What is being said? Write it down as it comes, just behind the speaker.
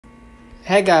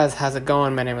Hey guys, how's it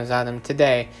going? My name is Adam.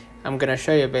 Today I'm gonna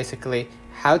show you basically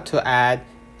how to add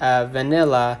a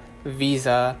vanilla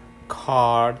Visa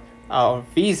card or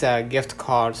Visa gift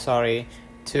card,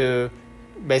 to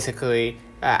basically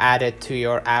add it to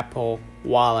your Apple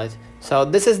Wallet. So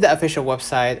this is the official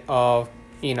website of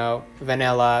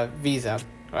Vanilla Visa,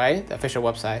 right? The official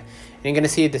website. And you're gonna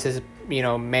see this is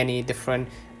many different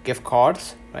gift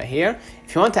cards right here.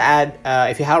 If you want to add,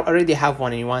 if you already have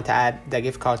one and you want to add the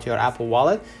gift card to your Apple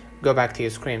Wallet, go back to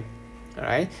your screen. All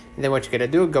right, and then what you're gonna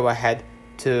do, go ahead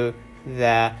to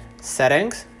the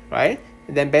settings, right?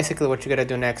 And then basically what you're gonna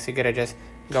do next, you're gonna just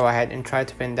go ahead and try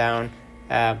to pin down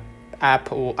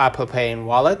Apple Pay and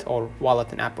Wallet, or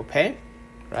Wallet and Apple Pay,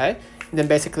 right? And then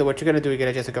basically what you're gonna do, you're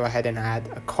gonna just go ahead and add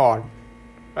a card,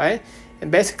 right? And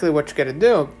basically what you're gonna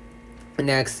do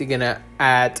next, you're gonna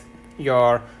add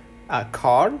your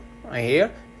card right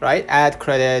here, right? Add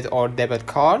credit or debit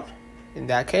card in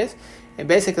that case. And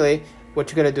basically what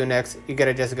you're gonna do next, you're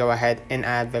gonna just go ahead and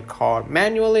add the card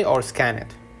manually or scan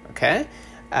it. Okay,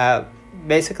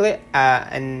 basically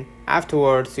and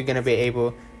afterwards you're gonna be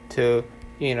able to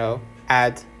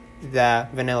add the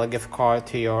vanilla gift card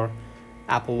to your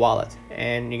Apple Wallet,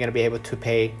 and you're gonna be able to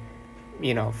pay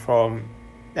from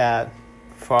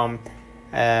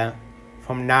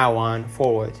now on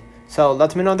forward. So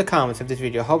let me know in the comments if this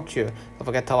video helped you. Don't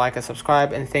forget to like and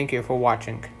subscribe, and thank you for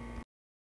watching.